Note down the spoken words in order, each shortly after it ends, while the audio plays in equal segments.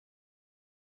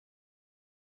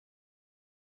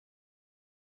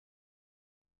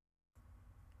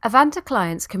Avanta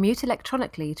clients commute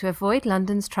electronically to avoid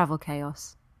London's travel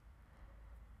chaos.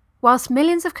 Whilst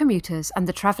millions of commuters and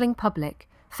the travelling public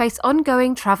face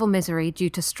ongoing travel misery due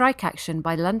to strike action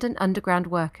by London Underground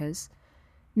workers,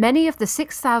 many of the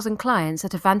 6,000 clients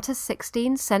at Avanta's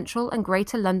 16 central and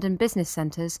Greater London business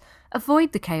centres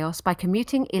avoid the chaos by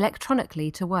commuting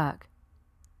electronically to work.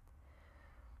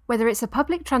 Whether it's a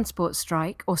public transport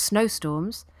strike or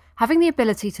snowstorms, having the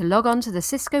ability to log on to the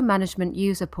Cisco Management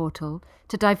User Portal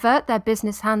to divert their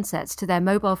business handsets to their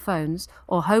mobile phones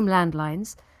or home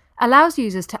landlines allows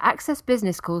users to access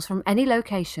business calls from any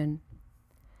location.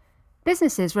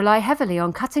 Businesses rely heavily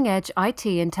on cutting-edge IT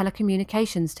and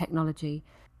telecommunications technology,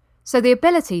 so the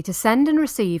ability to send and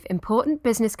receive important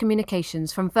business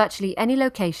communications from virtually any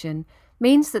location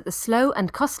means that the slow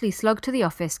and costly slog to the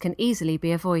office can easily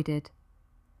be avoided.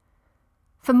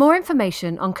 For more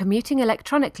information on commuting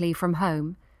electronically from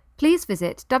home, please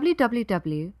visit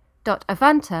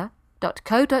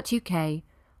www.avanta.co.uk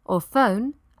or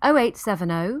phone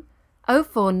 0870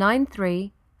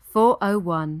 0493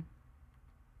 401.